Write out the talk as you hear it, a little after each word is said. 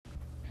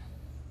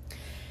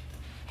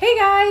Hey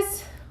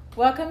guys,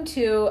 welcome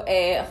to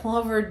a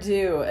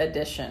overdue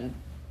edition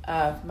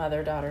of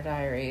Mother-Daughter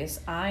Diaries.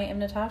 I am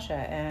Natasha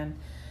and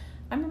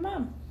I'm your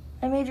mom.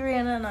 I'm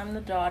Adriana and I'm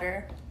the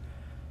daughter.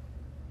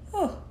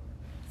 Oh,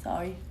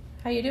 sorry.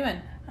 How you doing?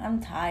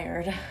 I'm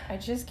tired. I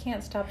just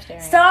can't stop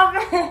staring.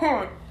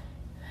 Stop!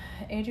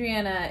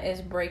 Adriana is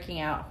breaking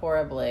out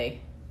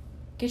horribly.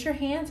 Get your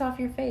hands off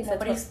your face.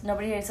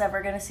 Nobody is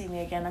ever going to see me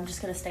again. I'm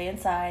just going to stay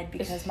inside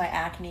because my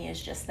acne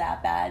is just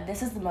that bad.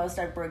 This is the most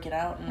I've broken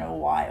out in a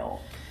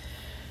while.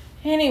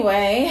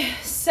 Anyway,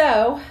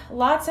 so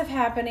lots of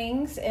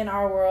happenings in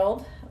our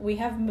world. We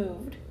have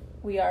moved.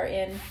 We are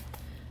in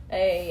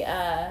a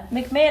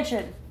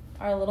McMansion.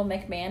 Our little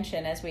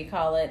McMansion, as we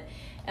call it.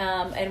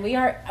 And we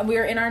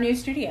are in our new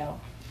studio,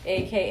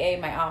 aka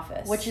my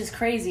office. Which is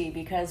crazy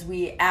because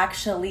we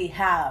actually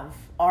have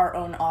our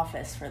own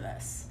office for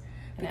this.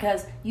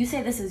 Because you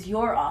say this is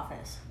your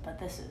office, but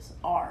this is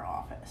our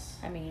office.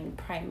 I mean,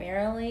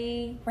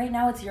 primarily... Right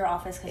now it's your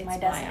office because my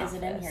desk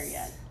isn't in here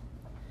yet.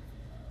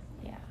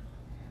 Yeah.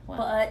 Well,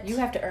 but you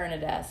have to earn a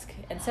desk.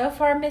 And so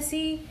far,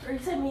 Missy...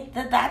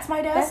 That's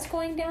my desk? That's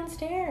going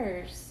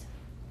downstairs.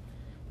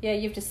 Yeah,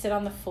 you have to sit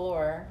on the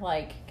floor,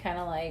 kind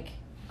of like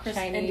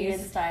Chinese... Indian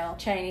style.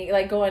 Chinese,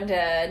 like going to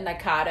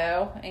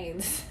Nakado.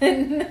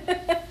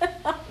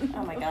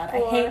 Oh my god,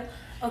 I hate...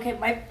 Okay,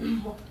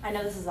 I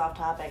know this is off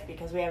topic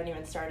because we haven't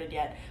even started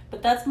yet,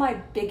 but that's my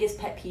biggest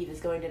pet peeve is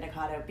going to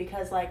Nakado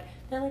because,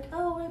 they're like,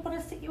 oh, I want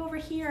to sit you over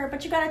here,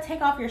 but you got to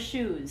take off your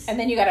shoes. And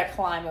then you got to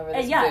climb over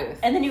this booth.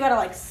 And then you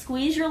got to,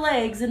 squeeze your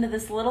legs into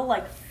this little,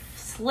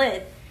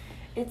 slit.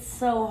 It's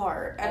so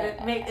hard,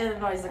 and it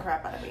annoys the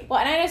crap out of me. Well,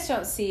 and I just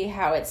don't see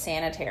how it's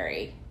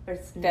sanitary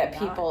that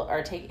people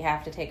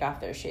have to take off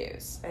their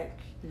shoes.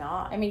 It's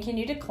not. I mean, can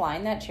you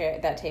decline that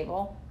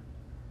table?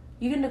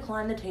 You can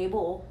decline the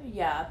table,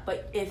 yeah,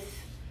 but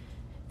if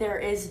there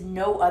is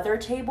no other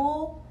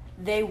table,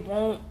 they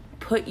won't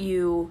put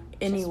you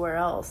anywhere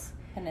else.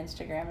 An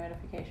Instagram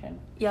notification.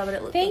 Yeah,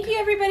 but Thank you,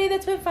 everybody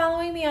that's been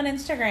following me on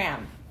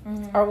Instagram.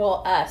 Mm-hmm.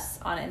 Or, us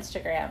on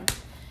Instagram.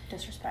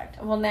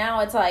 Disrespect. Well,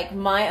 now it's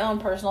my own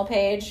personal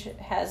page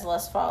has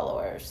less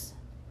followers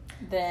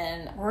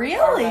than our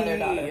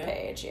Mother-Daughter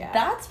page. Yeah,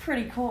 that's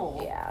pretty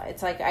cool. Yeah,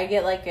 it's I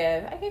get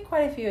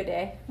quite a few a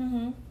day.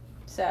 Mm-hmm.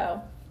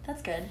 So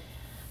that's good.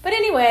 But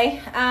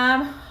anyway,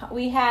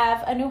 we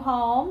have a new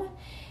home,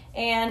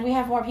 and we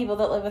have more people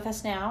that live with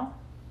us now.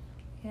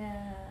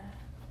 Yeah.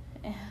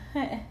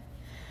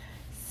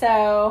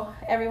 So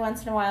every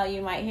once in a while,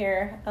 you might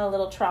hear a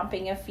little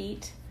tromping of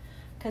feet,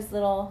 because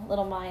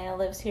little Maya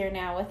lives here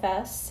now with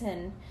us,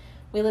 and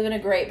we live in a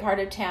great part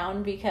of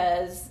town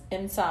because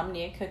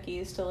Insomnia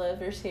Cookies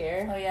delivers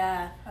here. Oh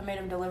yeah, I made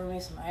him deliver me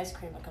some ice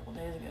cream a couple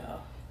days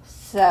ago.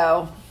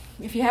 So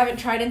if you haven't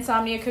tried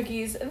Insomnia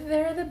Cookies,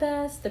 they're the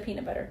best. The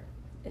peanut butter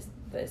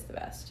is the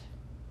best.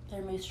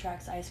 They're Moose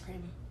Tracks ice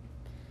cream.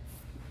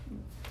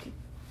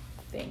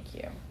 Thank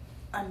you.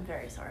 I'm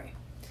very sorry.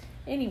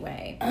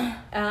 Anyway,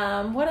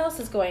 what else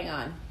is going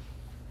on?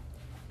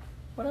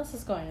 What else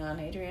is going on,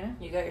 Adriana?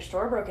 You got your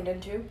store broken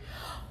into.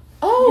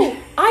 Oh,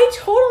 I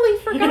totally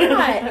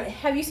forgot.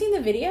 Have you seen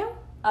the video?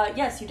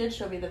 Yes, you did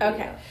show me the video.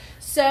 Okay.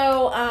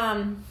 So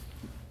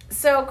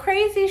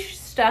crazy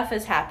stuff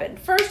has happened.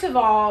 First of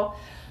all,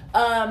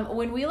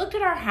 when we looked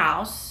at our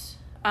house,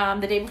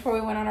 the day before we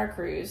went on our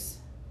cruise,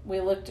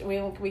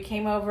 we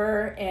came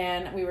over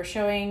and we were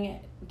showing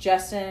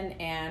Justin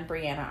and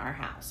Brianna our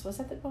house. Was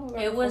that the one we were?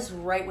 It was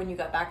right when you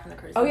got back from the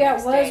cruise. Oh yeah,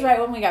 it was right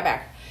when we got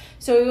back.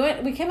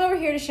 So we came over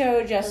here to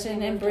show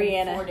Justin and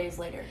Brianna. 4 days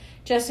later.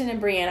 Justin and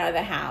Brianna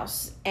the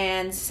house,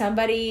 and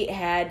somebody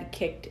had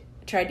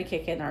tried to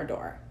kick in our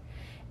door.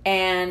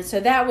 And so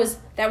that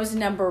was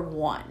number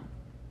one.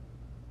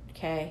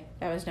 Okay?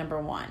 That was number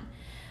one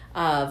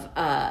of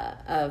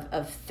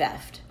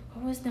theft.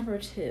 What was number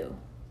two?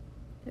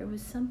 There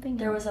was something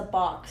There was a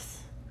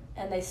box,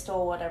 and they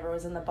stole whatever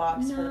was in the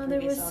box for the previous owner.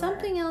 There was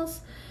something else.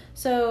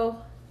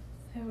 So,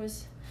 there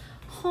was...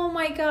 Oh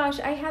my gosh,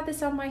 I had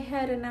this on my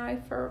head, and now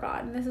I've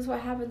forgotten. This is what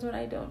happens when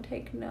I don't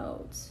take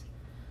notes.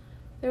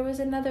 There was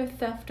another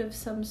theft of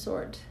some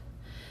sort.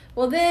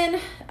 Well, then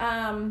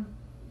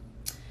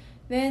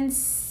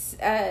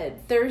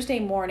Thursday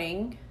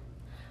morning,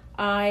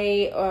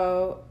 I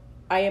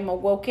am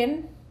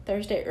awoken.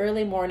 Thursday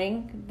early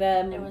morning.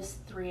 It was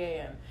 3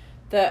 a.m.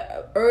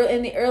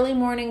 In the early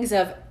mornings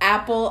of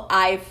Apple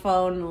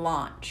iPhone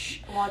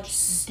launch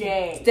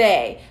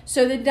day.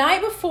 So the night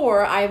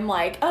before, I'm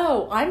like,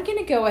 I'm going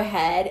to go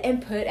ahead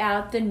and put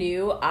out the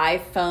new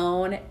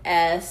iPhone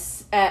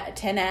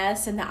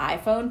XS and the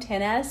iPhone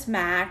XS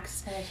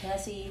Max.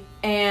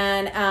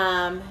 And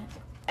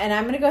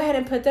I'm going to go ahead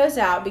and put those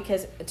out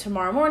because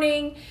tomorrow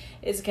morning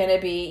is going to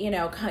be,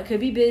 could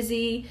be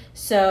busy.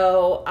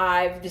 So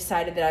I've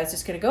decided that I was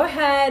just going to go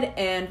ahead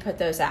and put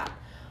those out.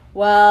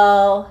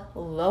 Well,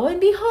 lo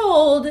and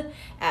behold,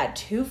 at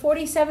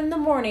 2:47 in the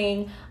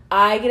morning,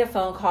 I get a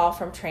phone call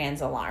from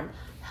TransAlarm.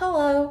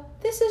 hello,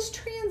 this is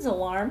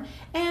TransAlarm,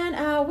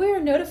 and we're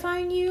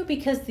notifying you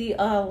because the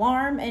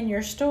alarm in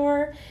your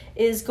store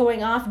is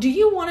going off. Do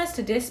you want us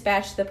to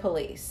dispatch the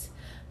police?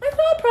 My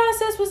thought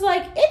process was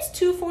like, it's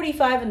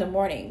 2:45 in the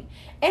morning,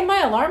 and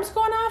my alarm's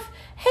going off?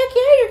 Heck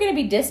yeah, you're going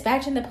to be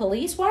dispatching the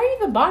police. Why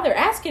even bother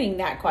asking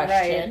that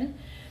question?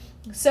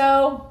 Right.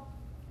 So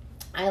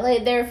I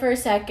laid there for a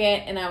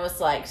second, and I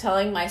was like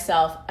telling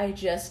myself, I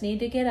just need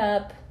to get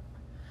up.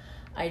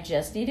 I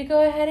just need to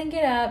go ahead and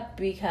get up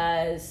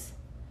because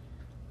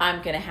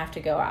I'm going to have to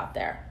go out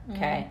there,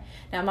 okay?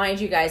 Mm-hmm. Now,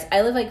 mind you guys,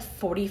 I live like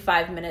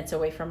 45 minutes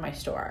away from my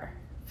store.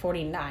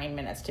 49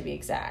 minutes to be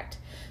exact.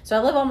 So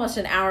I live almost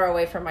an hour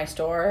away from my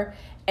store,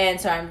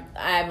 and so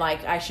I'm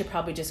like, I should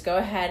probably just go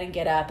ahead and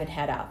get up and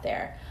head out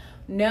there.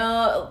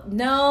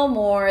 No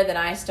more than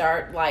I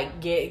start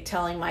like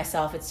telling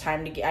myself it's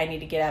time to I need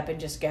to get up and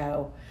just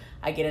go.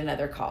 I get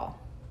another call.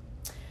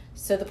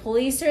 So the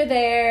police are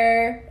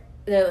there.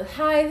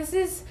 Hi, this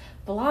is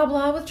blah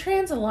blah with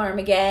TransAlarm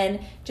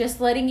again.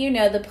 Just letting you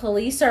know the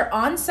police are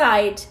on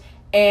site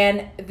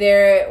and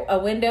a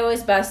window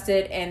is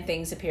busted and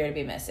things appear to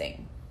be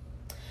missing.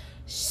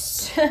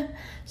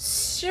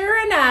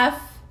 Sure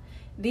enough,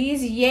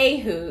 these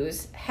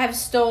yahoos have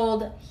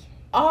stole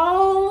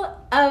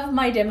all of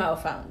my demo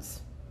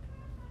phones.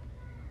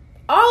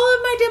 All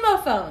of my demo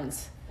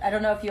phones. I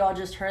don't know if you all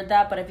just heard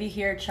that, but if you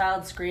hear a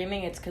child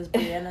screaming, it's because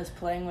Brianna's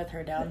playing with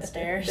her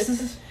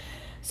downstairs.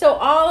 So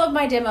all of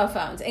my demo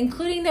phones,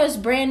 including those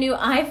brand new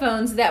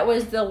iPhones that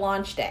was the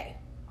launch day.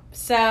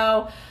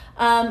 So,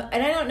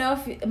 and I don't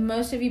know if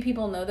most of you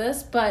people know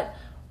this, but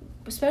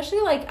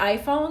especially like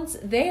iPhones,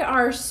 they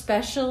are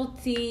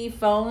specialty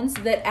phones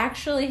that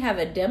actually have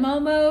a demo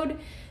mode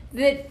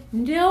that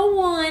no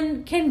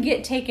one can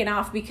get taken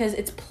off because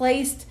it's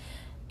placed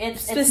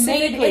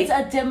specifically. It's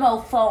a demo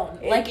phone.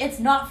 It's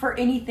not for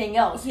anything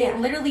else. Yeah. It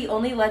literally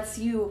only lets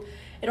you,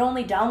 it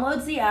only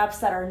downloads the apps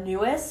that are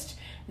newest,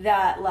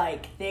 that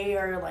like they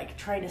are like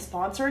trying to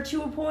sponsor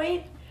to a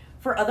point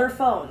for other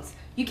phones.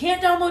 You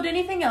can't download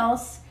anything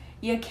else.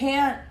 You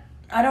can't,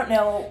 I don't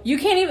know. You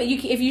can't even,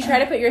 if you try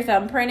to put your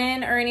thumbprint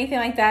in or anything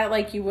like that,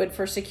 like you would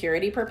for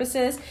security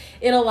purposes,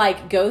 it'll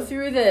like go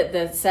through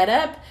the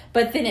setup,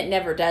 but then it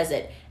never does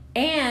it.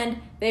 And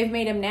they've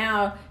made them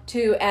now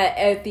to,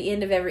 at the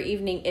end of every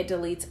evening, it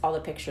deletes all the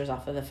pictures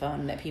off of the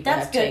phone that people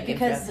have taken. That's good,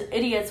 because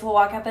idiots will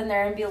walk up in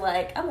there and be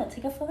like, I'm going to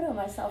take a photo of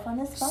myself on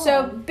this phone.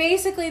 So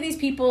basically these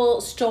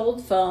people stole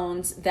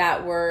phones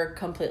that were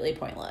completely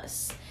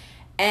pointless.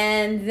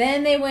 And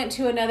then they went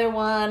to another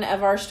one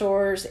of our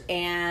stores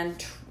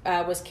and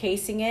was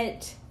casing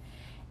it,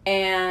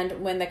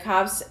 and when the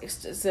cops,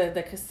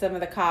 some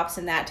of the cops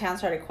in that town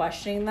started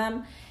questioning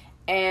them,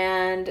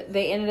 and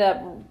they ended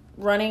up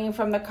running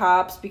from the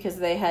cops because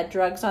they had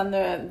drugs on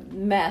the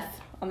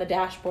meth on the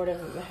dashboard of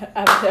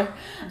their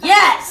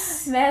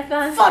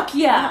meth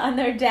on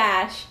their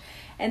dash,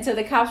 and so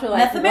the cops were like,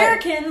 Meth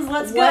Americans,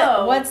 let's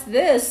go. What's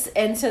this?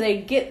 And so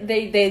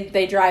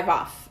they drive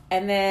off,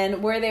 and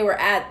then where they were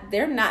at,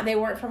 they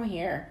weren't from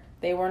here.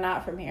 They were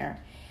not from here.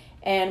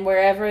 And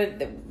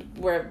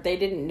where they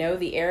didn't know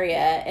the area,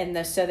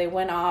 and so they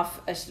went off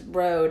a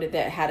road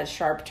that had a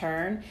sharp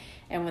turn,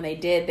 and when they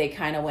did, they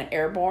kind of went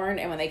airborne,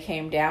 and when they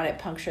came down, it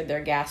punctured their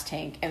gas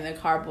tank, and the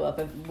car blew up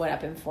and went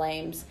up in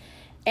flames.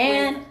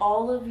 And with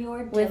all of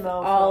your demo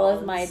phones. All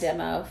of my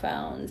demo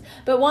phones.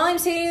 But while I'm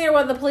sitting there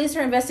while the police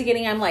are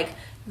investigating,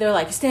 they're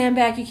like, stand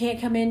back, you can't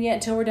come in yet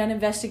until we're done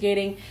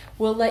investigating.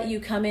 We'll let you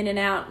come in and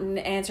out and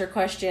answer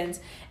questions.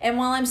 And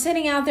while I'm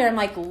sitting out there, I'm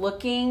like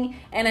looking,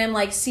 and I'm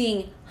like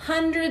seeing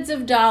hundreds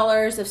of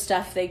dollars of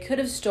stuff they could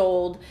have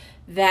stole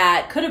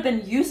that could have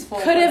been useful.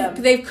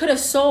 They could have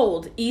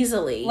sold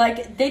easily.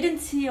 Like, they didn't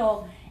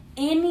steal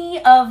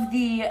any of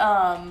the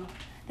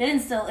they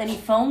didn't steal any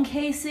phone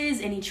cases,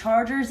 any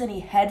chargers,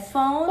 any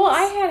headphones. Well,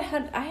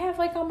 I have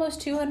like almost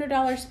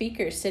 $200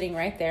 speakers sitting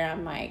right there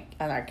on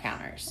our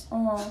counters.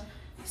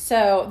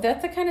 So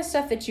that's the kind of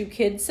stuff that you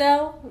could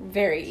sell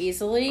very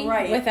easily,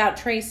 right, without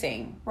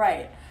tracing.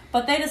 Right.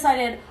 But they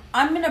decided,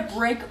 I'm going to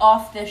break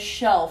off this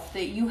shelf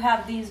that you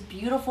have these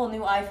beautiful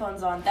new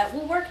iPhones on that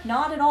will work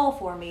not at all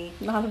for me.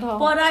 Not at all.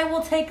 But I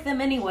will take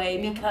them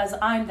anyway because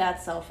I'm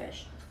that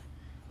selfish.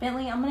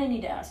 Bentley, I'm going to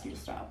need to ask you to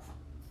stop.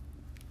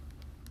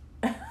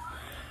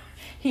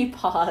 He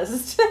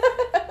paused.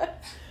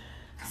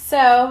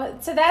 So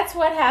that's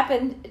what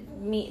happened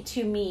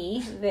to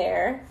me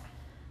there.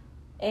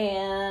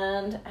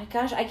 And,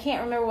 gosh, I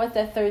can't remember what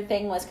the third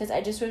thing was, because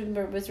I just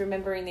was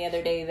remembering the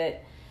other day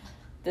that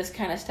this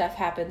kind of stuff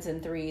happens in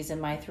threes, and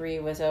my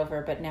 3 was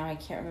over, but now I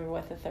can't remember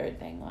what the third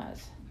thing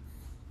was.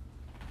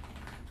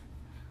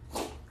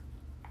 It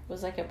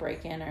was like a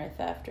break-in or a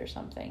theft or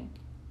something.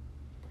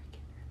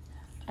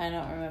 I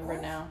don't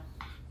remember now.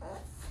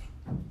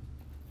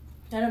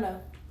 I don't know.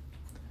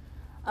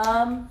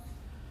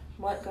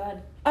 What? Go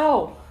ahead.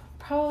 Oh,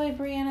 probably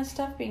Brianna's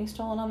stuff being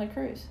stolen on the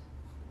cruise.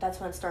 That's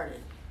when it started.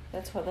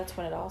 That's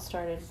when it all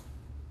started.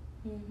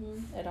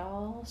 Mm-hmm. It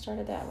all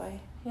started that way.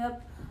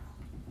 Yep.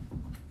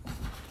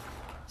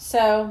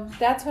 So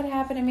that's what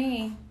happened to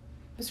me.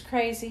 It was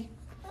crazy.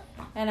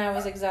 And I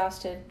was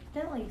exhausted.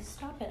 Bentley,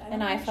 stop it. An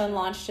iPhone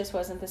launch just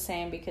wasn't the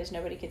same because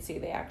nobody could see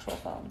the actual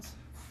phones.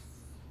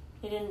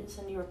 They didn't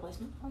send you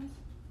replacement phones?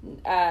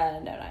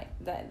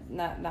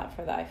 No, not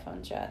for the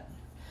iPhones yet.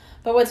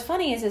 But what's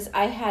funny is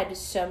I had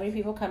so many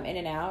people come in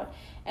and out,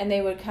 and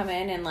they would come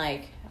in and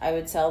like I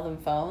would sell them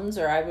phones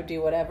or I would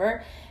do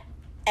whatever,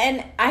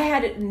 and I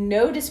had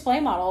no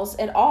display models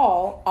at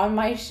all on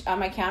my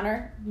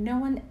counter. No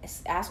one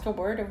asked a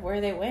word of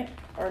where they went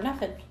or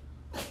nothing.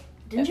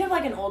 Didn't you have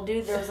like an old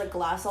dude? There was like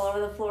glass all over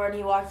the floor, and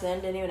he walked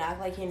in, didn't even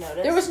act like he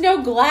noticed. There was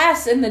no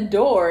glass in the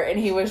door, and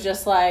he was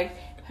just like,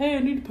 "Hey, I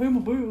need to pay my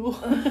bill."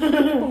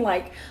 I'm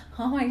like,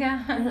 oh my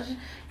gosh,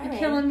 you're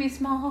killing me,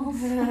 Smalls.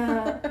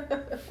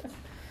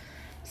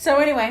 So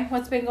anyway,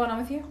 what's been going on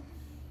with you?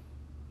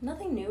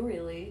 Nothing new,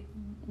 really.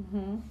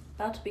 Mm-hmm.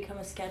 About to become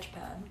a sketch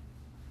pad.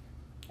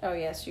 Oh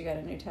yes, you got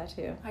a new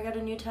tattoo. I got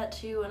a new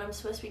tattoo, and I'm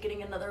supposed to be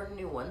getting another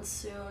new one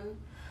soon.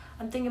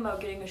 I'm thinking about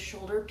getting a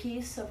shoulder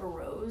piece of a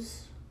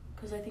rose,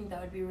 because I think that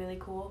would be really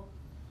cool.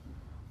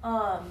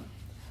 I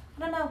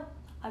don't know.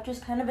 I've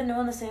just kind of been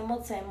doing the same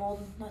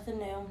old, nothing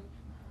new.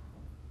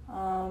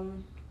 I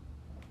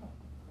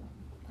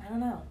don't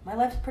know. My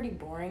life's pretty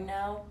boring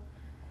now,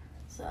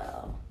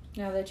 so...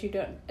 Now that you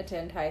don't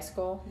attend high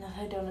school? Now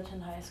that I don't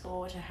attend high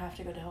school, which I have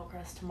to go to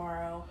Hillcrest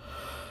tomorrow.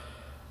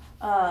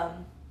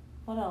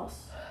 What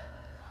else?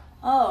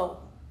 Oh,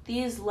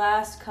 these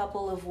last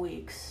couple of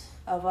weeks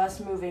of us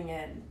moving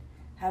in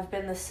have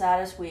been the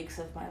saddest weeks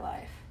of my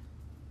life.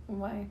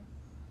 Why?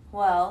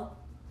 Well,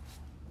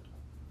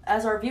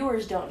 as our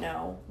viewers don't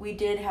know, we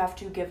did have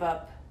to give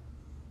up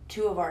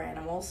 2 of our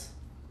animals.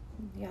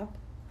 Yep.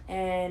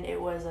 And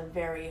it was a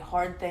very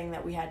hard thing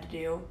that we had to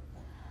do.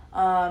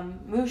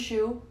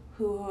 Mushu,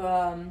 who,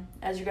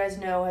 as you guys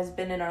know, has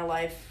been in our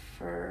life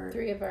for...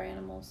 3 of our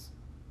animals.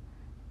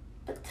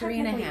 But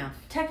 3.5.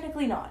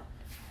 Technically not.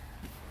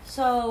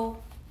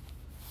 So,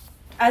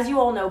 as you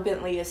all know,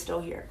 Bentley is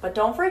still here. But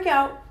don't freak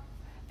out,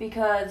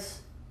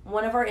 because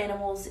one of our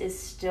animals is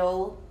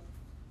still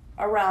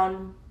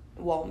around,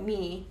 well,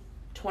 me,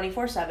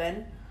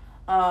 24/7.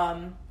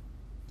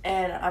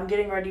 And I'm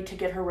getting ready to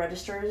get her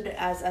registered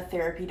as a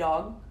therapy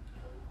dog.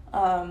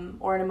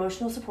 Or an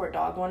emotional support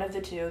dog, one of the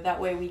two. That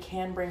way we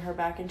can bring her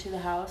back into the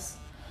house.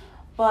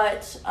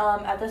 But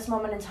at this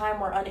moment in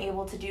time, we're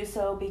unable to do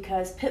so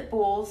because pit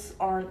bulls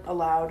aren't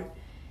allowed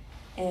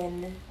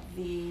in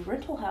the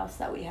rental house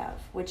that we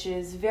have, which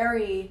is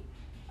very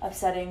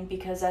upsetting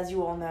because, as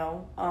you all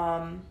know,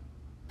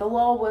 the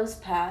law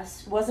wasn't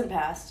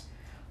passed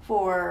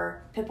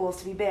for pit bulls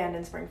to be banned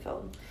in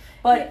Springfield.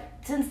 But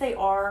since they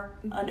are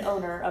an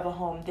owner of a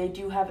home, they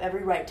do have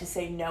every right to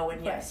say no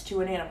and yes to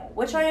an animal,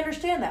 which I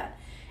understand that.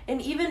 And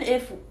even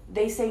if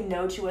they say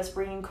no to us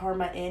bringing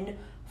Karma in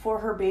for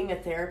her being a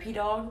therapy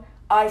dog,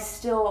 I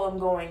still am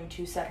going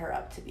to set her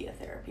up to be a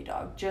therapy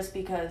dog just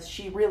because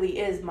she really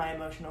is my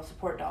emotional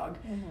support dog,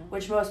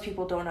 which most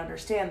people don't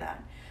understand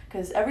that.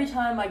 Because every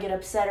time I get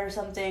upset or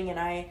something and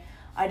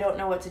I don't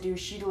know what to do,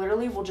 she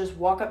literally will just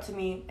walk up to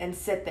me and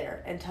sit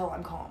there until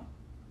I'm calm.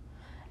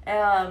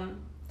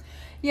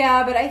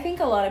 Yeah, but I think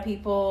a lot of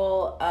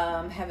people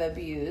have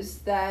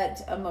abused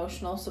that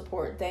emotional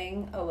support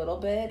thing a little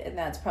bit, and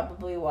that's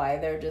probably why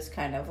they're just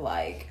kind of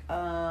like,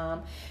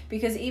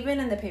 because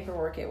even in the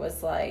paperwork it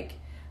was like,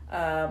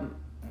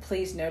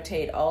 please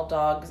notate all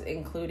dogs,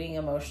 including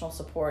emotional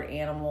support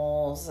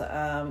animals,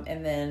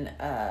 and then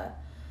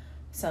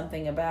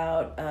something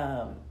about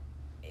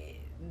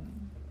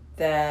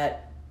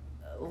that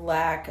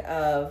lack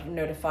of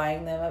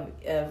notifying them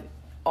of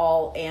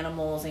all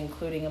animals,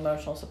 including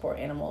emotional support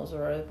animals,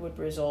 or would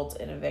result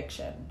in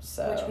eviction.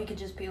 So, which we could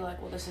just be like,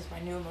 well, this is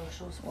my new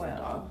emotional support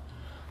dog.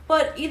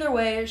 But either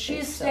way,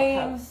 she's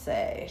staying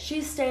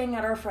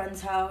at our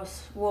friend's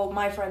house. Well,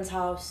 my friend's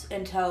house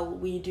until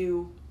we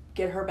do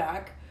get her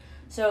back.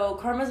 So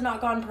Karma's not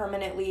gone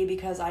permanently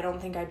because I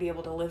don't think I'd be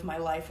able to live my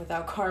life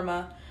without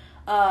Karma.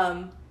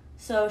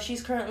 So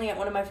she's currently at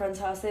one of my friend's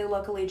house. They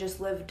luckily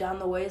just live down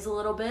the ways a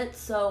little bit,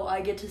 so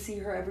I get to see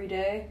her every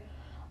day.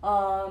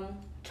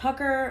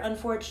 Tucker,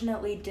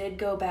 unfortunately, did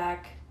go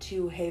back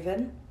to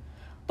Haven,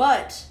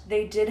 but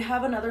they did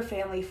have another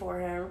family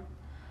for him.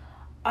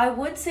 I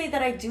would say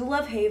that I do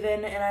love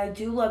Haven, and I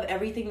do love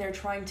everything they're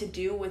trying to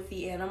do with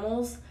the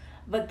animals,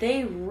 but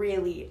they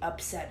really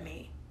upset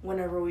me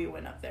whenever we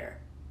went up there.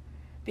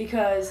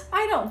 Because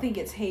I don't think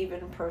it's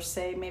Haven per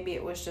se. Maybe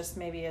it was just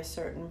maybe a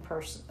certain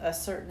person, a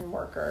certain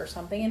worker or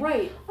something. And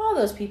right. All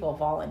those people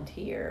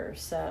volunteer,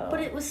 so.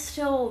 But it was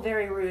still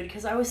very rude,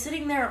 because I was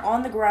sitting there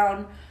on the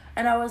ground,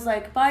 and I was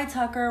like, bye,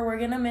 Tucker, we're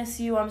going to miss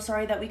you. I'm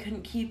sorry that we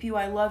couldn't keep you.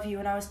 I love you.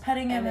 And I was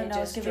petting him, and I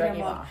was giving him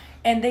love.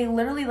 And they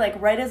literally,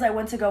 like, right as I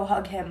went to go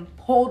hug him,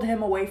 pulled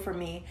him away from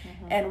me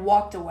and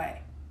walked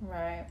away.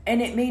 Right.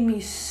 And it made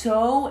me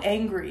so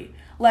angry.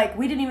 Like,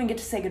 we didn't even get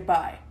to say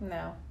goodbye.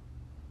 No.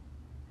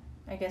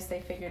 I guess they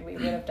figured we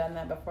would have done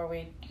that before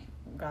we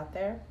got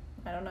there.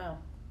 I don't know.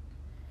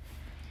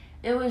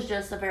 It was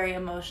just a very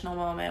emotional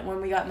moment.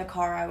 When we got in the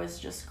car, I was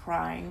just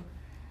crying.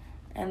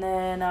 And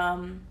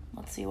then,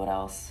 let's see what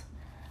else.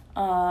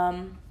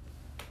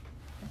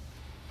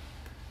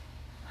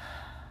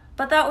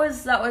 But that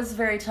was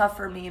very tough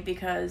for me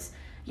because,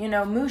 you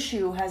know,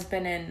 Mushu has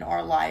been in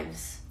our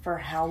lives for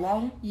how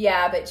long?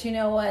 Yeah, but you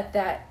know what?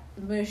 That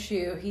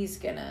Mushu, he's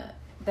gonna...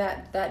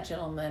 That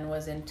gentleman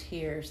was in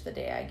tears the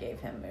day I gave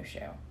him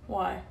Mushu.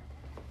 Why?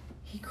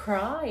 He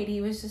cried.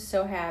 He was just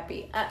so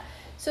happy.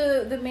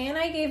 So the man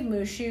I gave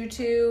Mushu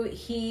to,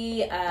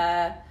 he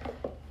had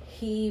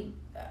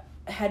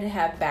to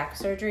have back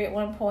surgery at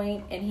one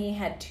point, and he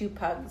had 2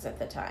 pugs at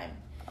the time.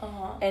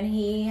 Uh-huh. And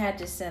he had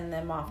to send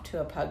them off to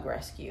a pug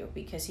rescue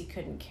because he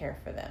couldn't care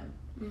for them.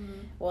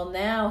 Mm-hmm. Well,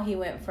 now he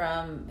went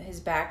from his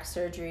back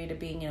surgery to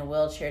being in a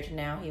wheelchair to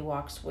now he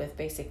walks with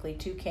basically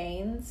 2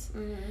 canes.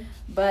 Mm-hmm.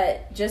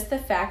 But just the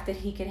fact that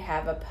he could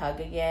have a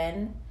pug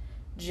again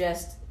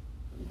just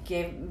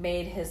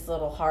made his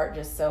little heart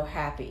just so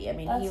happy. I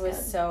mean, That's he was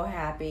good. so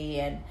happy,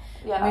 and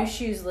Yeah.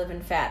 Mushu's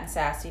living fat and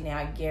sassy now,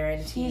 I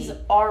guarantee. He's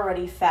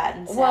already fat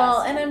and sassy.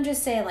 Well, and I'm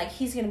just saying, like,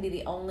 he's going to be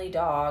the only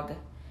dog,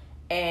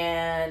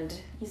 and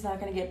he's not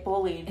going to get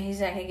bullied. He's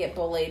not going to get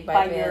bullied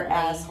by Bentley your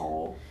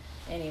asshole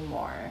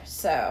anymore.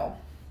 So,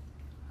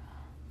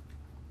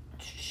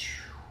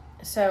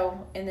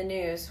 in the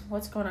news,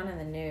 what's going on in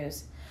the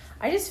news?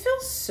 I just feel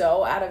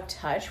so out of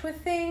touch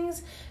with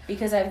things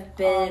because I've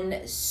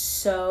been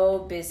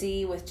so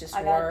busy with just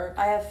work.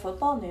 I have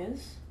football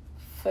news.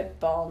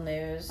 Football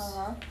news.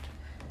 Uh-huh.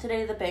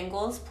 Today the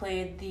Bengals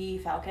played the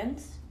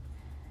Falcons.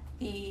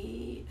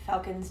 The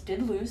Falcons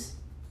did lose.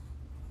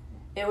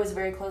 It was a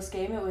very close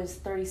game. It was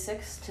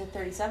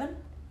 36-37.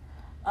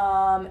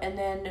 And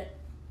then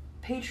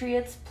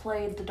Patriots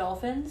played the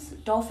Dolphins.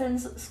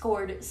 Dolphins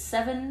scored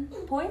 7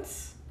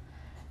 points.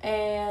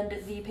 And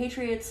the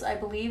Patriots, I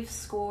believe,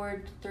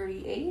 scored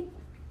 38.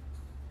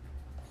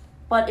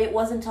 But it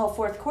wasn't until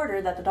fourth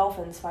quarter that the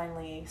Dolphins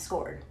finally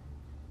scored.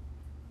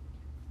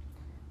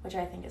 Which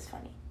I think is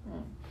funny.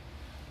 Mm.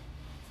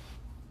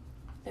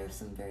 There were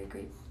some very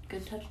good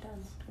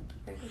touchdowns.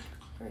 Very good.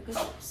 Very good.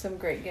 Some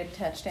great good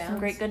touchdowns. Some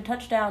great good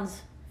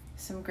touchdowns.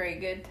 Some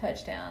great good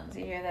touchdowns.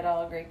 You hear that?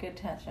 All great good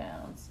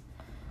touchdowns.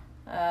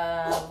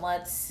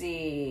 Let's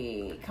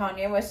see.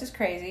 Kanye West is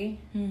crazy.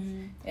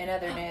 Mm-hmm. In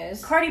other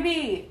news, Cardi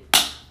B.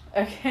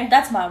 Okay,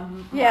 that's my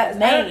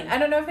main. I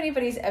don't know if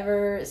anybody's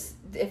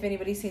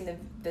seen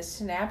the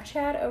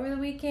Snapchat over the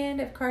weekend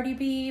of Cardi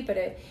B,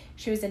 but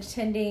she was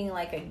attending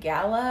like a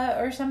gala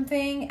or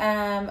something,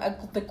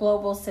 the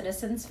Global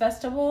Citizens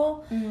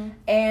Festival, mm-hmm.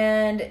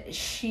 and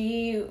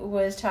she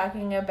was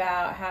talking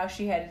about how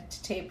she had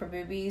to tape her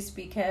boobies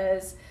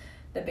because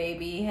the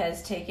baby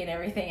has taken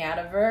everything out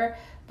of her.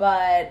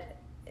 But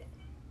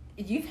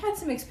you've had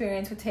some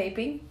experience with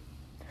taping.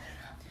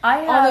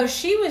 Although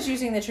she was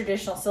using the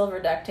traditional silver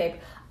duct tape,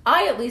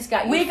 I at least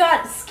got We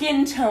got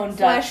skin tone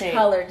duct tape.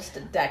 Flesh-colored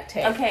duct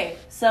tape. Okay,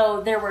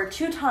 so there were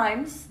 2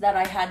 times that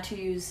I had to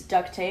use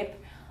duct tape.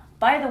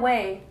 By the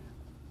way,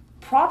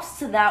 props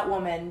to that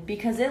woman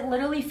because it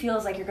literally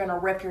feels like you're going to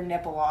rip your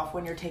nipple off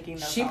when you're taking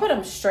those She off. put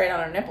them straight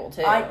on her nipple,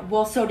 too.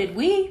 Well, so did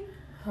we.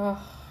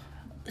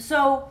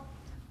 So,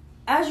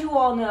 as you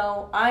all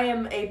know, I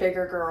am a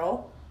bigger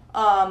girl.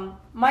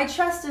 My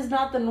chest is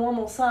not the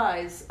normal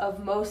size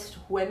of most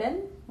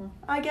women,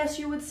 I guess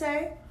you would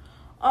say.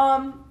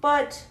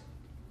 But,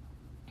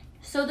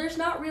 so there's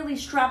not really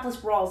strapless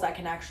bras that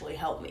can actually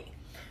help me.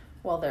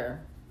 Well,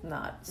 they're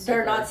not.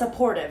 They're not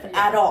supportive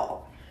at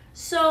all.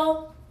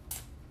 So,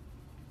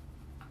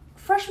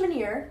 freshman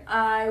year,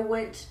 I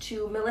went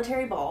to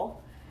military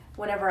ball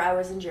whenever I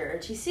was in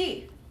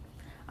JROTC.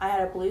 I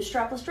had a blue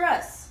strapless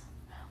dress.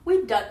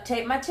 We duct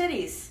taped my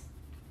titties.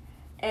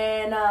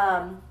 And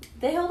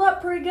they held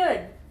up pretty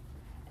good.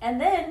 And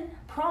then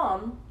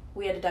prom,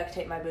 we had to duct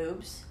tape my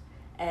boobs.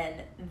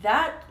 And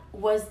that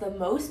was the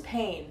most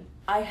pain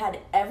I had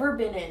ever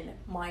been in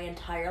my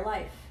entire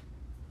life.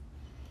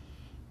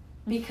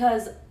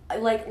 Because,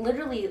 like,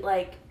 literally,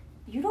 like,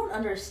 you don't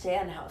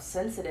understand how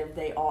sensitive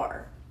they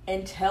are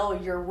until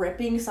you're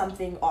ripping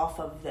something off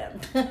of them.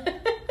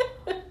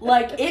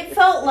 Like, it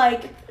felt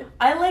like,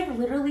 I, like,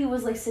 literally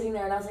was, like, sitting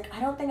there and I was like,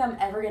 I don't think I'm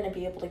ever going to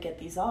be able to get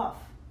these off.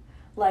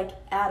 Like,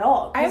 at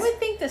all. I would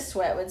think the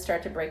sweat would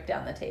start to break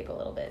down the tape a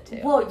little bit,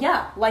 too. Well,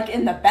 yeah, like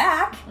in the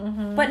back,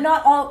 mm-hmm. but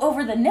not all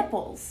over the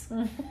nipples.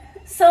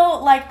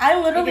 So, like, I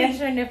literally... I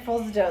guess your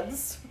nipples don't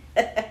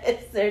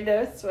sweat. There are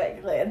no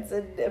sweat glands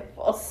in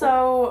nipples.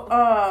 So,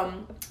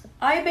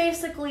 I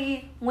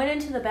basically went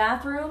into the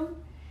bathroom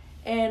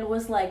and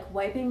was, like,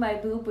 wiping my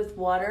boob with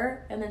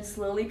water and then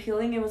slowly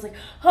peeling. It was like,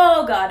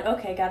 oh, God,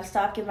 okay, gotta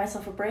stop, give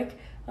myself a break.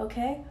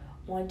 Okay,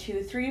 1,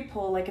 2, 3,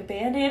 pull like a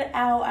Band-Aid.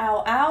 Ow,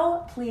 ow,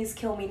 ow. Please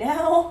kill me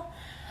now.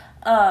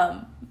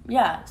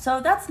 Yeah, so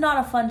that's not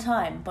a fun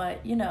time,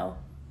 but, you know.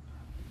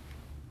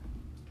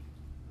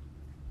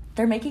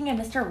 They're making a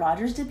Mr.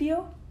 Rogers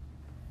debut?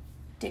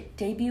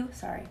 Debut?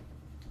 Sorry.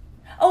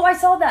 Oh, I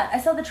saw that. I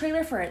saw the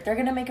trailer for it. They're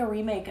going to make a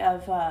remake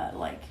of,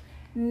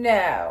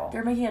 No.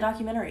 They're making a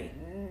documentary.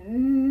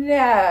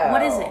 No.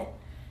 What is it?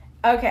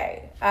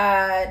 Okay.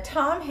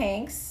 Tom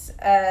Hanks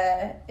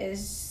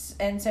is...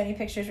 And Sony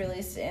Pictures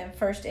released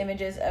first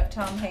images of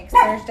Tom Hanks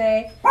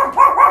Thursday.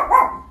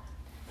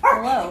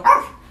 Hello.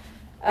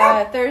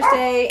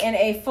 Thursday in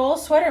a full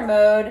sweater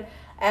mode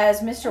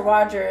as Mr.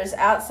 Rogers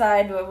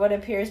outside what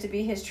appears to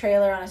be his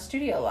trailer on a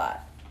studio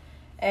lot.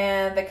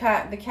 And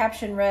the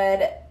caption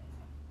read,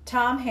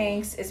 Tom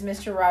Hanks is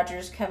Mr.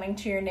 Rogers coming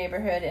to your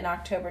neighborhood in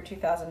October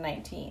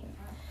 2019.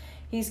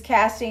 He's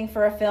casting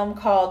for a film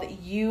called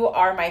You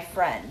Are My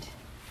Friend.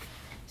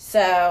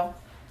 So,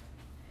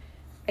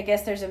 I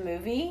guess there's a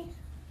movie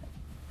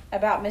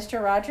about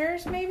Mr.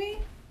 Rogers, maybe?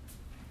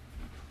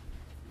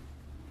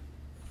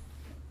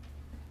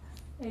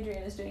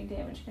 Adriana's doing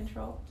damage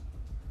control.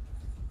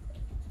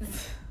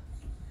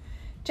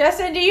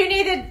 Justin, do you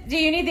need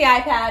the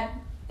iPad?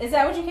 Is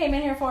that what you came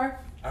in here for?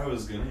 I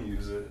was gonna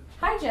use it.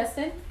 Hi,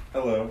 Justin.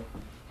 Hello.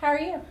 How are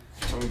you?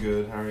 I'm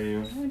good. How are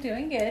you? I'm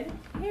doing good.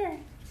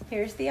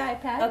 Here's the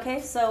iPad.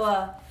 Okay,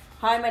 so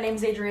hi, my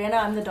name's Adriana.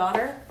 I'm the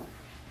daughter.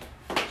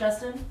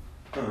 Justin.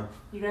 Huh.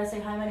 You gotta say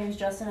hi. My name's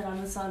Justin, and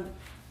I'm the son.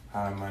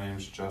 Hi, my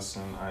name's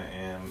Justin. I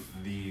am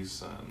the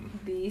son.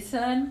 The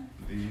son?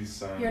 The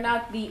son. You're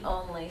not the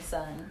only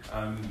son.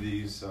 I'm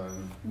the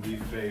son. The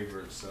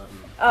favorite son.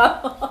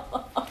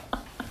 Oh.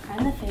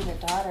 I'm the favorite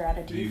daughter out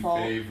of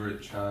default. The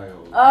favorite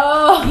child.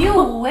 Oh.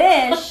 You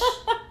wish.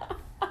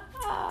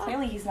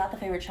 Clearly he's not the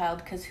favorite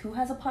child, because who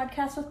has a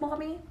podcast with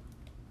mommy?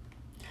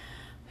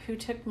 Who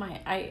took my...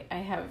 I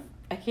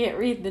can't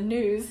read the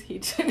news. He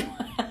took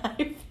my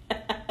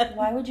iPad.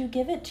 Why would you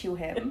give it to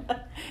him?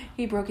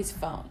 He broke his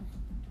phone.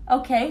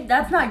 Okay,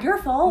 that's not your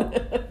fault.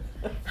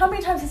 How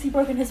many times has he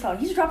broken his phone?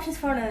 He's dropped his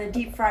phone in a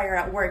deep fryer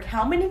at work.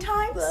 How many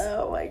times?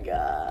 Oh my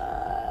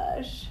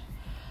gosh.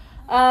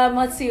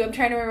 Let's see. I'm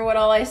trying to remember what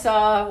all I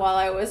saw while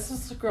I was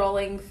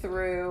scrolling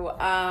through.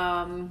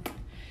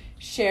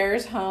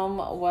 Cher's home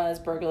was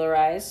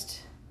burglarized.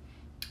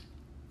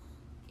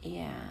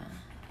 Yeah.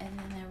 And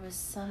then there was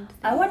something.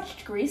 I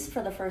watched Grease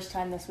for the first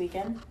time this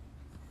weekend.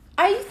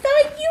 I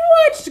thought you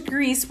watched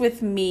Grease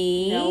with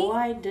me. No,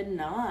 I did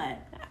not.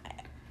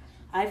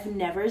 I've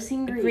never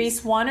seen Grease.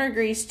 Grease 1 or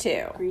Grease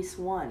 2? Grease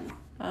 1.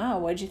 Oh,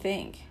 what'd you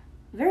think?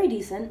 Very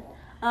decent.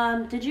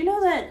 Did you know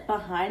that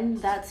behind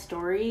that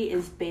story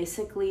is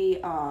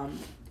basically,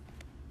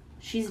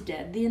 she's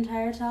dead the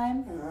entire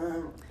time?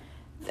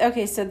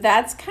 Okay, so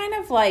that's kind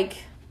of like,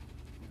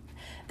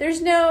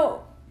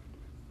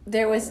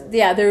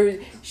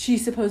 she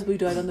supposedly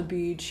died on the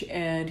beach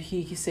and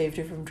he saved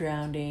her from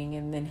drowning,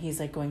 and then he's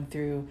like going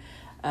through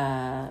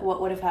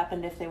what would have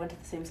happened if they went to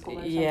the same school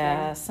or something?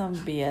 Yeah, some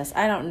BS.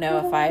 I don't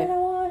know if I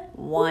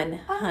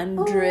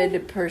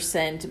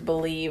 100%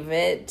 believe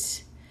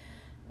it.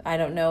 I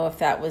don't know if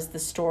that was the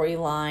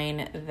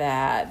storyline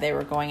that they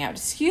were going out.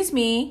 Excuse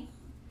me.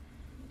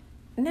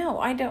 No,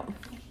 I don't.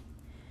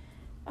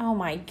 Oh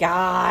my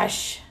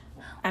gosh.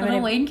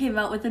 Lil Wayne came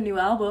out with a new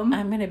album.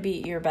 I'm going to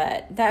beat your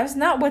butt. That was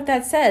not what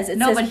that says. It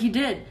no, says, but he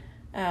did.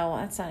 Oh, well,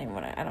 that's not even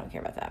what I don't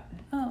care about that.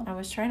 Oh. I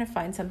was trying to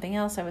find something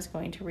else I was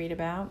going to read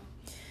about.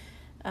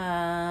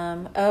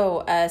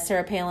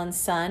 Sarah Palin's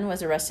son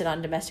was arrested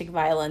on domestic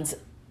violence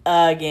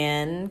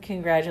again.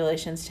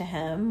 Congratulations to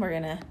him. We're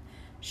going to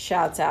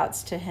shouts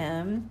outs to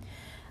him.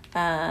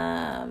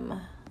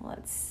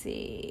 Let's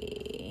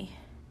see.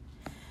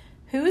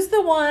 Who's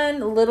the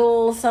one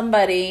little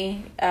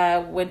somebody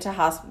went to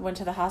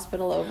the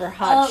hospital over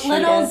hot Cheetos?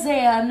 Little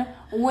Zan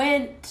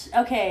went.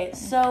 Okay,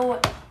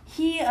 so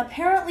he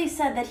apparently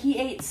said that he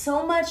ate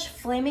so much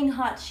flaming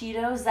hot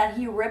Cheetos that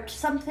he ripped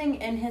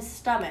something in his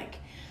stomach.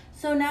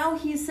 So now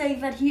he's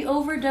saying that he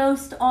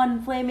overdosed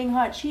on flaming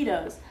hot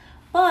Cheetos,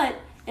 but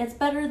it's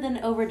better than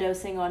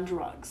overdosing on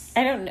drugs.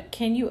 I don't know.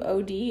 Can you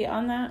OD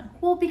on that?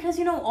 Well, because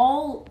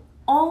all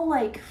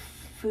like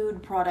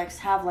food products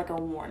have like a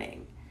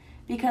warning.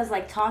 Because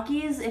like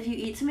Takis, if you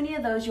eat too many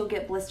of those, you'll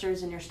get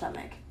blisters in your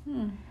stomach.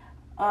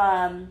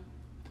 And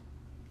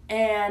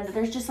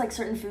there's just like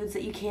certain foods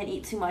that you can't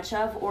eat too much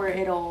of, or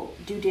it'll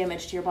do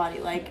damage to your body.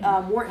 Like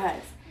wart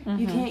heads,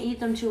 you can't eat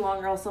them too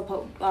long, or else they'll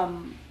put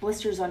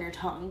blisters on your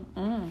tongue.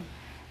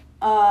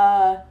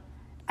 I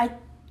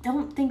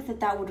don't think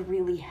that would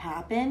really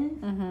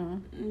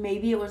happen.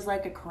 Maybe it was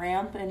like a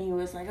cramp, and he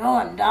was like, "Oh,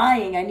 I'm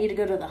dying. I need to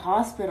go to the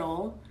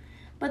hospital."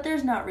 But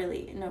there's not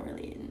really,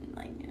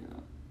 like, you know.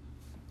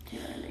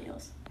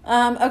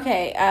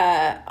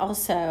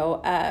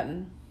 Also,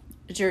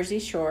 Jersey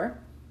Shore.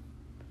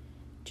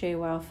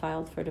 JWoww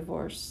filed for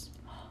divorce.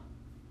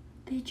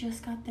 They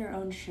just got their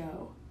own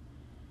show.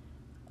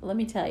 Let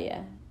me tell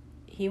you,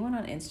 he went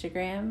on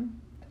Instagram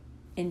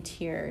in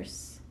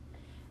tears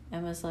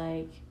and was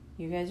like,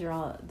 you guys are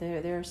all,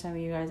 there are some of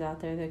you guys out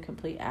there that are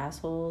complete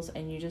assholes,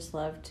 and you just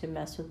love to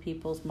mess with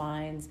people's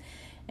minds,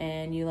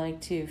 and you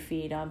like to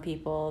feed on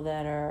people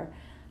that are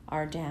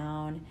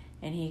down.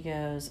 And he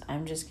goes,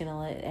 I'm just going to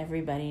let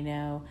everybody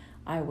know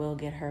I will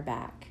get her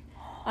back.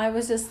 I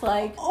was just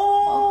like,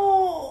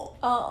 oh.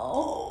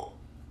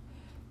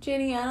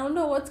 Jenny, I don't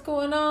know what's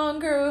going on,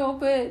 girl,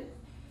 but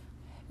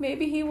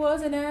maybe he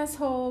was an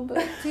asshole.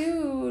 But,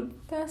 dude,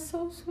 that's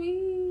so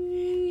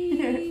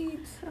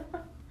sweet.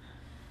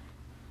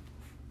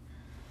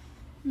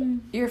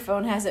 Your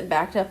phone hasn't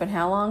backed up in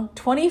how long?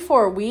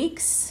 24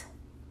 weeks?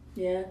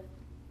 Yeah.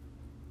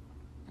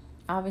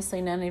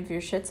 Obviously, none of your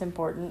shit's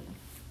important.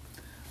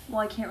 Well,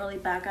 I can't really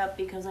back up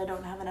because I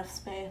don't have enough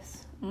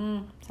space.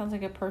 Sounds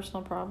like a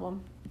personal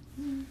problem.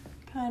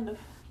 Kind of.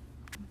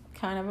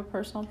 Kind of a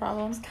personal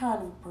problem? It's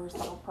kind of a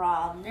personal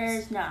problem.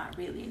 There's not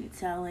really any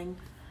telling.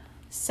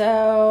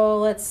 So,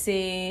 let's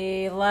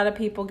see. A lot of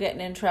people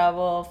getting in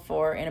trouble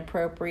for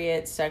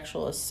inappropriate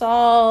sexual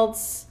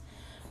assaults,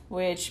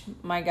 which,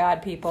 my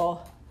God,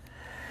 people.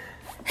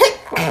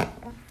 No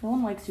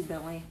one likes you,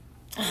 Billy.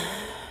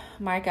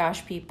 My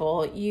gosh,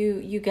 people,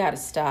 you got to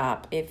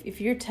stop. If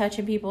you're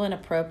touching people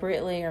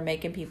inappropriately or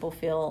making people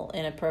feel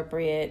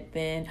inappropriate,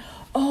 then,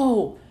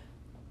 on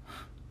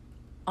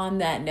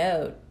that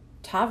note,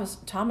 Thomas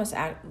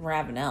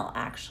Ravenel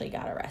actually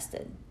got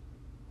arrested.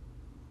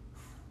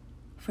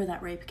 For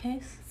that rape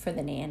case? For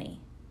the nanny.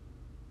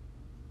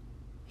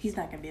 He's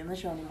not going to be in the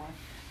show anymore.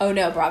 Oh,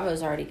 no,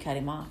 Bravo's already cut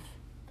him off.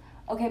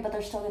 Okay, but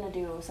they're still going to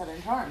do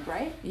Southern Charmed,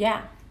 right?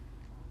 Yeah.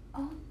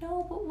 Oh,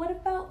 no, but what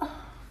about...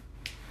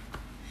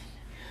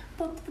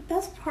 But the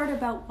best part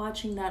about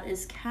watching that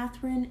is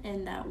Catherine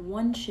and that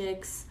one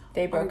chick's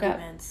They broke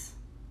arguments.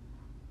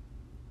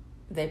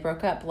 Up. They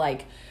broke up,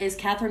 like... Is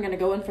Catherine going to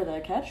go in for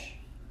the catch?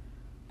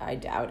 I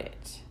doubt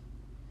it.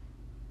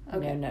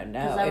 Okay.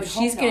 No. If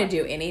she's going to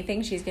do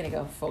anything, she's going to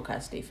go full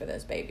custody for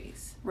those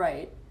babies.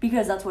 Right.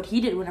 Because that's what he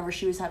did whenever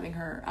she was having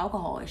her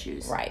alcohol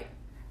issues. Right.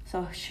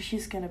 So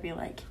she's going to be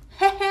like,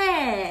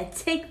 hey,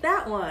 take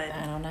that one.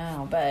 I don't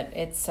know, but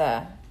it's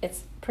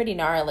pretty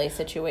gnarly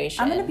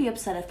situation. I'm going to be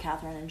upset if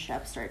Catherine and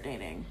Shep start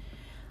dating.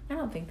 I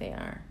don't think they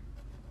are.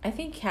 I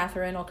think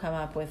Catherine will come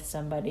up with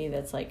somebody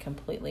that's like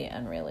completely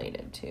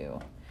unrelated to.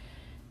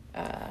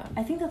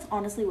 I think that's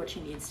honestly what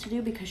she needs to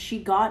do because she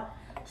got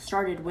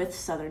started with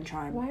Southern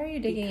Charm. Why are you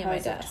digging in my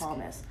desk? Because of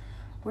Thomas.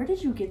 Where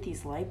did you get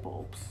these light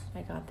bulbs?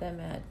 I got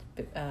them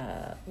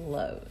at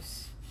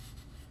Lowe's.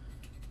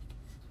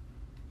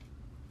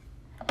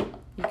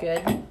 You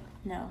good?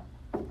 No.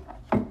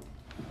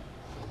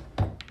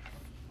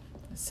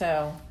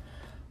 So,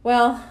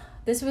 well,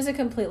 this was a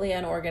completely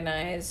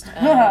unorganized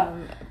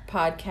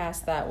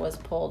podcast that was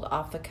pulled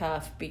off the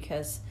cuff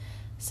because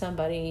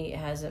somebody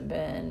hasn't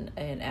been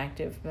an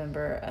active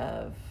member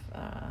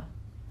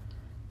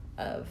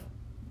of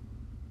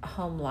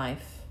Home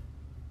Life.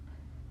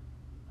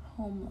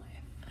 Home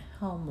Life.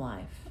 Home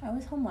Life. I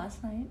was home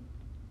last night.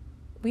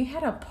 We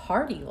had a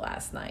party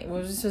last night. We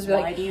were just supposed to Why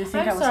be like, do you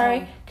think I'm I was sorry,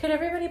 home? could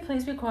everybody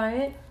please be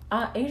quiet?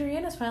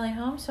 Adriana's finally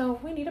home, so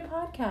we need a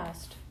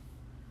podcast.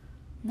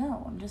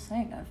 No, I'm just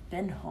saying I've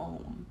been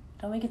home.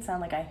 Don't make it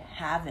sound like I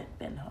haven't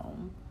been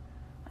home.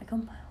 I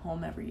come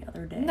home every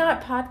other day.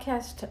 Not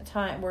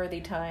podcast worthy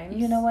times.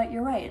 You know what?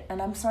 You're right.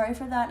 And I'm sorry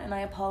for that, and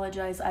I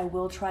apologize. I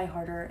will try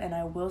harder, and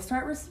I will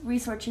start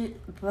researching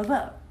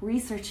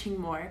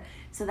more,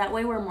 so that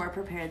way we're more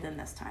prepared than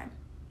this time.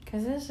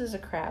 Because this is a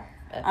crap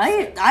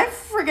episode. I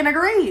freaking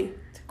agree.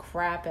 It's a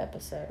crap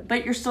episode.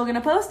 But you're still going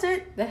to post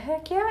it. The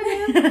heck yeah,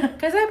 I am.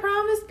 Because I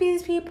promised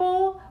these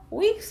people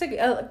days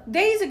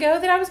ago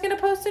that I was going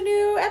to post a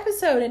new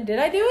episode. And did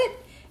I do it?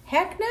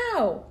 Heck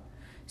no.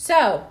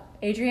 So,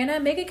 Adriana,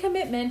 make a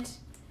commitment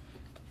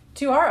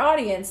to our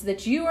audience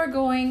that you are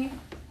going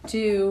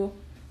to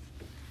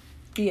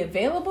be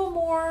available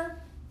more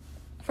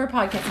for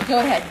podcasting. Go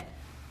ahead.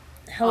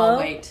 Hello, I'll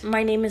wait.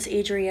 My name is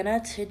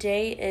Adriana.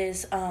 Today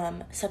is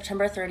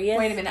September 30th.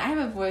 Wait a minute. I have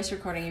a voice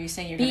recording of you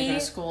saying you're going to go to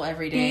school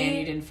every day and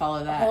you didn't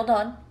follow that. Hold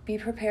on. Be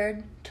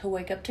prepared to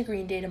wake up to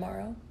Green Day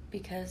tomorrow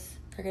because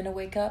they're going to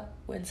wake up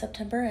when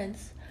September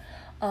ends.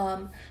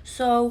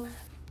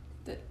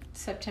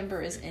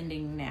 September is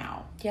ending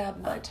now. Yeah,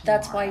 but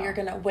that's why you're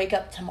going to wake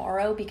up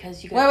tomorrow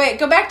because you Wait.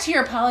 Go back to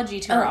your apology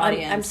to our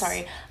audience. I'm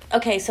sorry.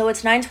 Okay, so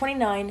it's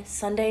 9:29,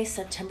 Sunday,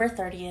 September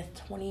 30th,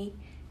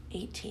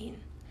 2018.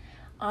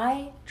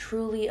 I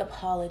truly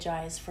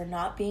apologize for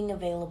not being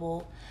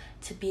available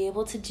to be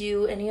able to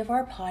do any of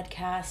our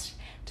podcasts,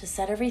 to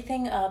set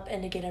everything up,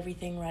 and to get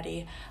everything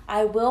ready.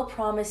 I will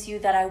promise you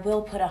that I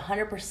will put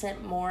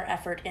 100% more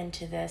effort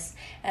into this,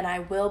 and I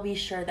will be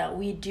sure that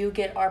we do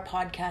get our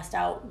podcast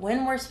out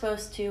when we're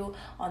supposed to,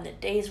 on the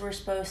days we're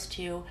supposed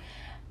to.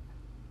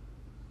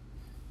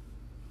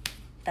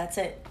 That's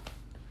it.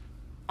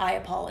 I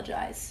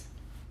apologize.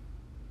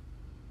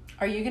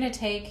 Are you going to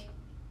take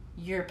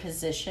your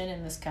position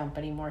in this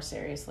company more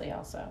seriously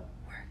also?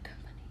 Work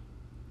company.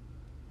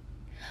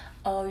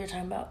 Oh, you're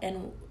talking about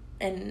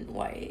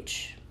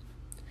NYH.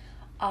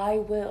 I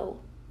will.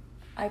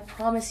 I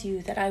promise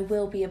you that I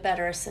will be a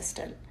better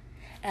assistant.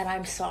 And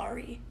I'm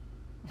sorry.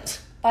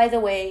 By the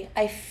way,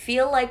 I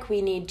feel like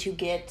we need to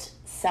get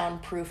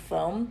soundproof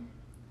foam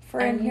for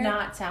in here. I'm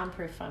not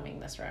soundproof foaming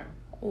this room.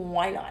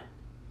 Why not?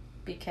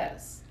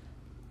 Because.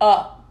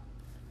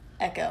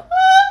 Echo.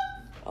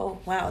 Oh,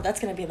 wow. That's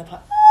going to be in the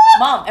podcast.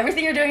 Mom,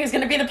 everything you're doing is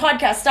going to be in the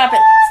podcast. Stop it.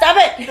 Stop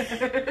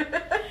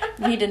it.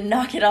 Need to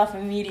knock it off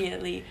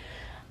immediately.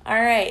 All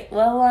right.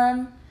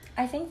 Well,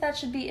 I think that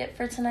should be it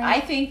for tonight. I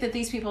think that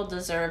these people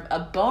deserve a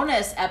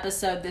bonus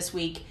episode this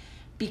week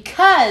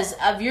because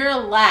of your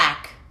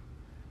lack.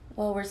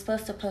 Well, we're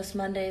supposed to post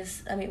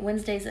Wednesdays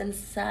and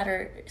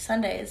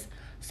Sundays.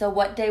 So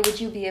what day would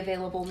you be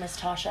available, Miss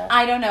Tasha?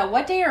 I don't know.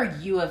 What day are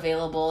you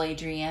available,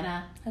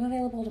 Adriana? I'm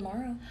available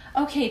tomorrow.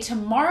 Okay,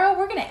 tomorrow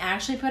we're going to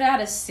actually put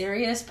out a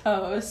serious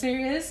podcast.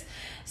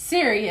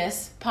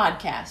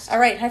 All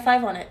right, high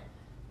five on it.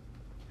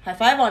 High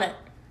five on it.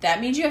 That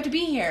means you have to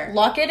be here.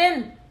 Lock it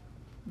in.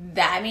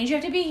 That means you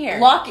have to be here.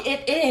 Lock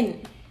it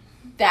in.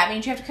 That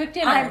means you have to cook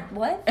dinner.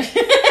 What?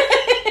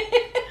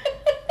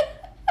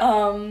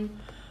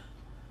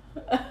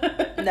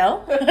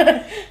 No?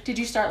 Did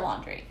you start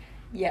laundry?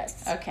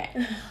 Yes. Okay.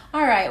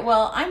 All right.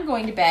 Well, I'm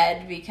going to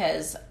bed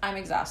because I'm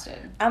exhausted.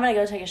 I'm going to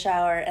go take a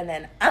shower and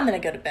then I'm going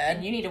to go to bed.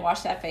 And you need to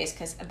wash that face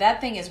because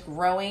that thing is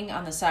growing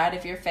on the side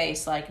of your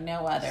face like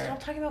no other.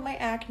 Stop talking about my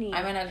acne.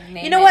 I'm going to name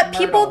it You know what?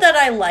 Myrtle. People that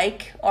I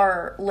like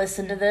are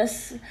listen to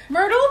this.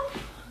 Myrtle?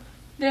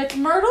 There's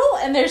Myrtle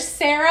and there's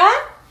Sarah.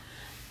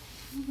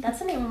 That's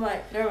the name of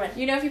my... Never mind.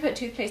 You know if you put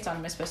toothpaste on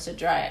them, it's supposed to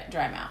dry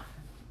them out.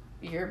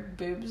 Your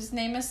boob's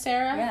name is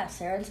Sarah? Yeah,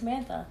 Sarah and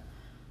Samantha.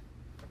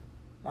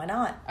 Why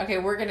not? Okay,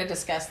 we're going to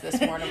discuss this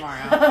more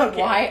tomorrow.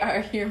 Okay. Why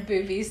are your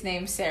boobies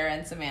named Sarah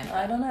and Samantha?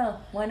 I don't know.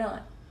 Why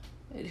not?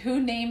 Who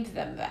named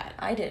them that?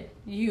 I did.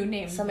 You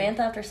named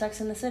Samantha after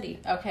Sex in the City.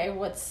 Okay,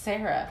 what's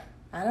Sarah?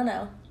 I don't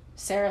know.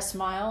 Sarah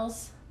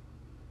Smiles?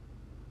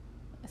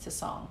 It's a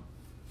song.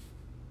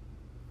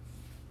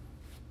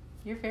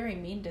 You're very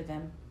mean to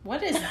them.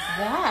 What is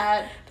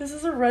that? This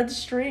is a red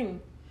string.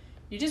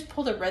 You just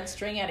pulled a red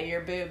string out of your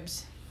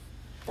boobs.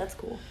 That's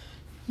cool.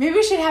 Maybe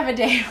we should have a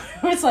day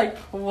where it's like,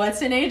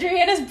 what's in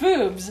Adriana's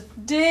boobs?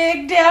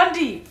 Dig down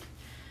deep.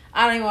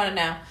 I don't even want to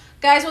know.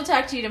 Guys, we'll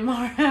talk to you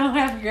tomorrow.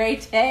 Have a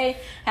great day.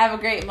 Have a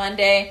great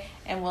Monday.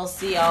 And we'll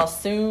see y'all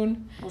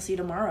soon. We'll see you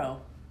tomorrow.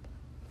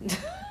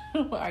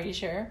 Are you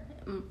sure?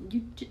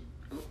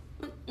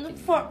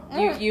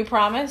 You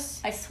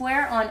promise? I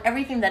swear on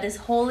everything that is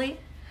holy,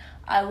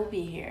 I will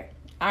be here.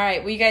 All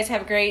right. Well, you guys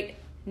have a great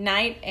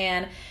night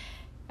and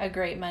a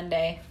great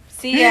Monday.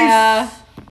 See ya.